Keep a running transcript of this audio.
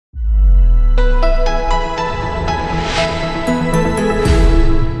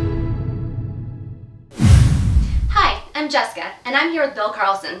Jessica, and I'm here with Bill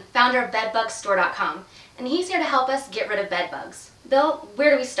Carlson, founder of bedbugstore.com, and he's here to help us get rid of bed bugs. Bill,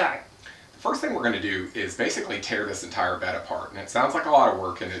 where do we start? The first thing we're going to do is basically tear this entire bed apart, and it sounds like a lot of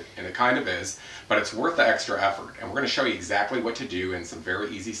work, and it kind of is, but it's worth the extra effort, and we're going to show you exactly what to do and some very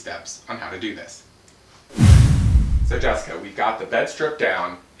easy steps on how to do this. So Jessica, we've got the bed stripped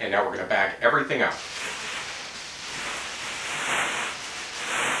down, and now we're going to bag everything up.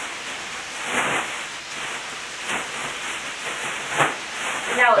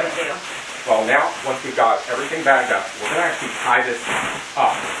 Now what do we do? Well, now, once we've got everything bagged up, we're going to actually tie this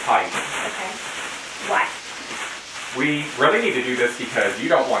up tight. Okay. Why? We really need to do this because you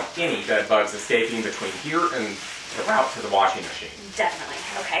don't want any bed bugs escaping between here and the route to the washing machine. Definitely.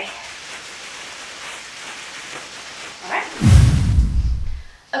 Okay. Alright.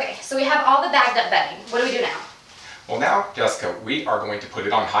 Okay, so we have all the bagged up bedding. What do we do now? Well now, Jessica, we are going to put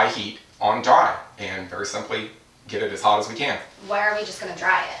it on high heat on dry and very simply get it as hot as we can. Why are we just going to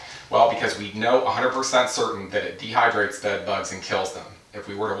dry it? Well, because we know 100% certain that it dehydrates bed bugs and kills them. If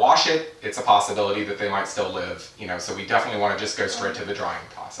we were to wash it, it's a possibility that they might still live, so we definitely want to just go straight to the drying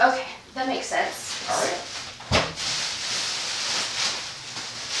process. Okay, that makes sense. All right.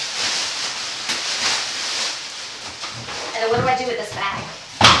 And then what do I do with this bag?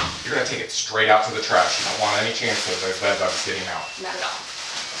 You're going to take it straight out to the trash. You don't want any chance of those bed bugs getting out. Not at all.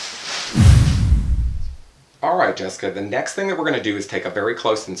 All right, Jessica, the next thing that we're going to do is take a very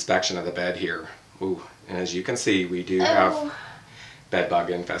close inspection of the bed here. Ooh, and as you can see, we do have bed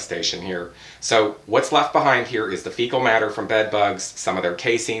bug infestation here. So what's left behind here is the fecal matter from bed bugs, some of their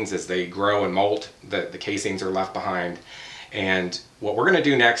casings as they grow and molt, the casings are left behind. And what we're going to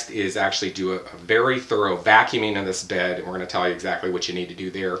do next is actually do a very thorough vacuuming of this bed, and we're going to tell you exactly what you need to do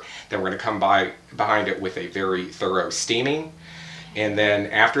there. Then we're going to come behind it with a very thorough steaming. And then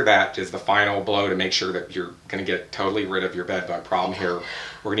after that is the final blow to make sure that you're going to get totally rid of your bed bug problem here.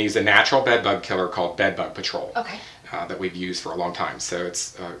 We're going to use a natural bed bug killer called Bed Bug Patrol. Okay. That we've used for a long time. So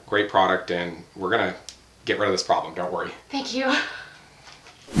it's a great product, and we're going to get rid of this problem, don't worry. Thank you.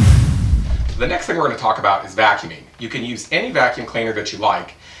 The next thing we're going to talk about is vacuuming. You can use any vacuum cleaner that you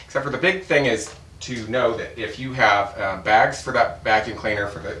like, except for the big thing is to know that if you have bags for that vacuum cleaner,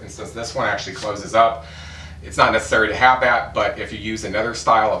 for instance this one actually closes up, it's not necessary to have that, but if you use another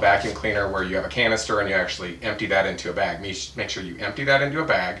style of vacuum cleaner where you have a canister and you actually empty that into a bag, make sure you empty that into a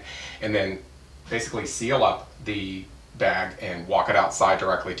bag and then basically seal up the bag and walk it outside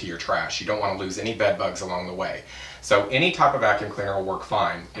directly to your trash. You don't want to lose any bed bugs along the way. So any type of vacuum cleaner will work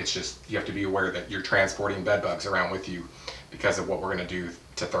fine. It's just you have to be aware that you're transporting bed bugs around with you because of what we're going to do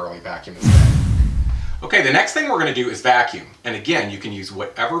to thoroughly vacuum this bed. Okay, the next thing we're going to do is vacuum. And again, you can use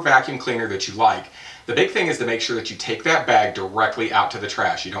whatever vacuum cleaner that you like. The big thing is to make sure that you take that bag directly out to the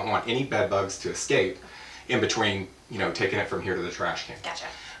trash. You don't want any bed bugs to escape in between, taking it from here to the trash can. Gotcha.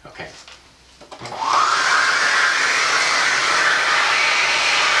 Okay.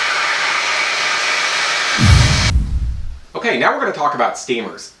 Okay, now we're going to talk about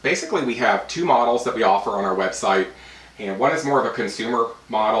steamers. Basically, we have two models that we offer on our website, and one is more of a consumer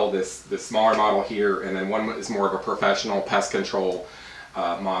model, this smaller model here, and then one is more of a professional pest control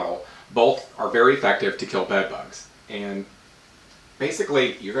model. Both are very effective to kill bed bugs. And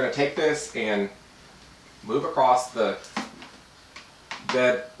basically, you're going to take this and move across the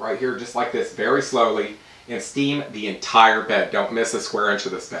bed right here, just like this, very slowly, and steam the entire bed. Don't miss a square inch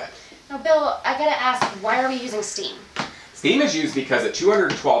of this bed. Now, Bill, I gotta ask, why are we using steam? Steam is used because at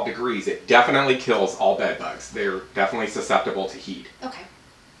 212 degrees, it definitely kills all bed bugs. They're definitely susceptible to heat. Okay.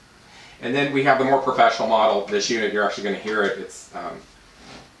 And then we have the more professional model. This unit, you're actually going to hear it. It's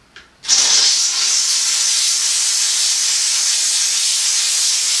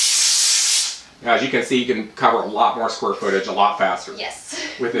now, as you can see, you can cover a lot more square footage a lot faster. Yes.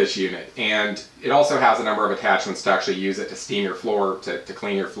 With this unit. And it also has a number of attachments to actually use it to steam your floor, to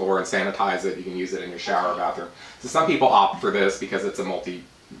clean your floor and sanitize it. You can use it in your shower or bathroom. So some people opt for this because it's a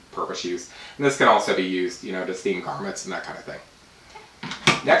multi-purpose use. And this can also be used, to steam garments and that kind of thing.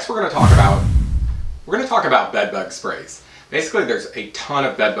 Next we're going to talk about bed bug sprays. Basically, there's a ton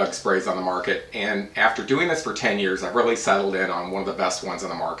of bed bug sprays on the market, and after doing this for 10 years, I've really settled in on one of the best ones on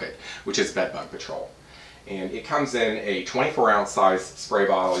the market, which is Bed Bug Patrol. And it comes in a 24-ounce size spray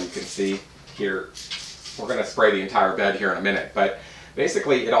bottle. You can see here, we're going to spray the entire bed here in a minute, but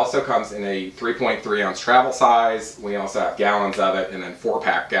basically it also comes in a 3.3-ounce travel size. We also have gallons of it, and then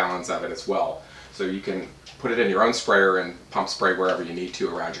 4-pack gallons of it as well. So you can put it in your own sprayer and pump spray wherever you need to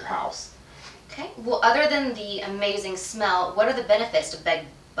around your house. Okay. Well, other than the amazing smell, what are the benefits to Bed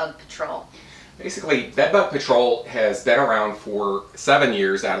Bug Patrol? Basically, Bedbug Patrol has been around for 7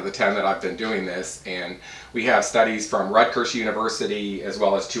 years out of the 10 that I've been doing this, and we have studies from Rutgers University as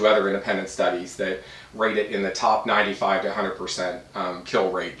well as 2 other independent studies that rate it in the top 95 to 100%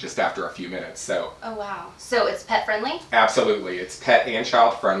 kill rate just after a few minutes. So, oh wow. So it's pet friendly? Absolutely. It's pet and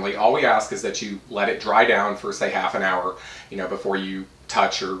child friendly. All we ask is that you let it dry down for say half an hour, before you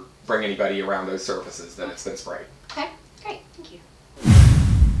touch or bring anybody around those surfaces that it's been sprayed. Okay, great. Thank you.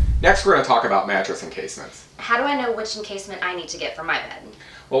 Next, we're going to talk about mattress encasements. How do I know which encasement I need to get for my bed?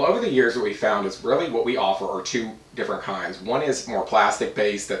 Well, over the years, what we found is really what we offer are 2 different kinds. One is more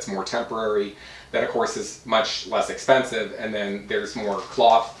plastic-based, that's more temporary. That, of course, is much less expensive. And then there's more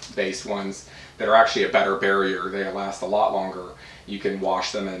cloth-based ones that are actually a better barrier. They last a lot longer. You can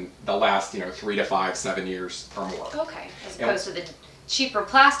wash them and they'll last, 3 to 5, 7 years or more. Okay, as opposed to the cheaper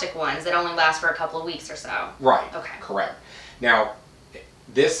plastic ones that only last for a couple of weeks or so. Right, okay. Correct. Now,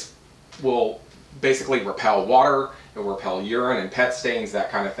 this will basically repel water, it will repel urine and pet stains, that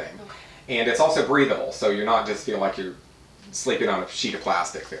kind of thing. Okay. And it's also breathable, so you're not just feel like you're sleeping on a sheet of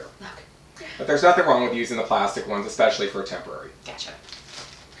plastic there. Okay. But there's nothing wrong with using the plastic ones, especially for temporary. Gotcha.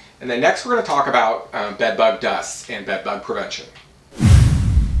 And then next we're going to talk about bed bug dust and bed bug prevention.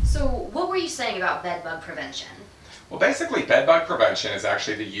 So what were you saying about bed bug prevention? Well, basically bed bug prevention is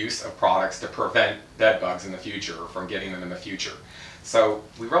actually the use of products to prevent bed bugs in the future or from getting them in the future. So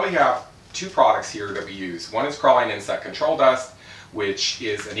we really have 2 products here that we use. One is crawling insect control dust, which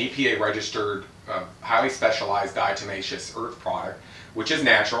is an EPA registered, highly specialized diatomaceous earth product, which is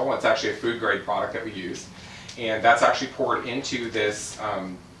natural. It's actually a food grade product that we use. And that's actually poured into this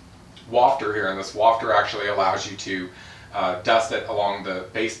wafter here, and this wafter actually allows you to dust it along the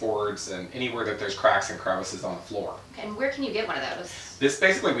baseboards and anywhere that there's cracks and crevices on the floor. Okay, and where can you get one of those? This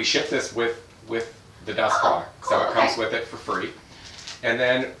basically, we ship this with the dust product, cool, so it comes with it for free. And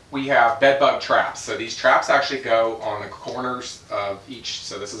then we have bed bug traps. So these traps actually go on the corners of each,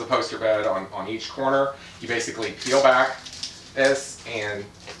 so this is a poster bed on each corner. You basically peel back this and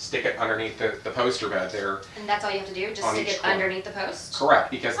stick it underneath the poster bed there. And that's all you have to do? Just stick it underneath the post? Correct,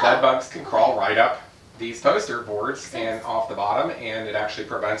 because bed bugs can crawl right up these poster boards and off the bottom, and it actually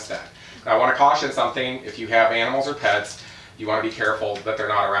prevents that. Now, I want to caution something. If you have animals or pets, you want to be careful that they're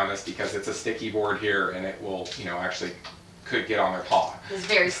not around this because it's a sticky board here and it will, actually could get on their paw. It's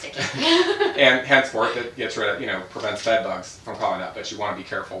very sticky. And henceforth it gets rid of, prevents bed bugs from crawling up, but you want to be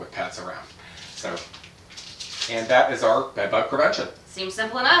careful with pets around. So, and that is our bed bug prevention. Seems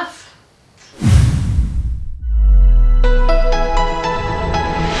simple enough.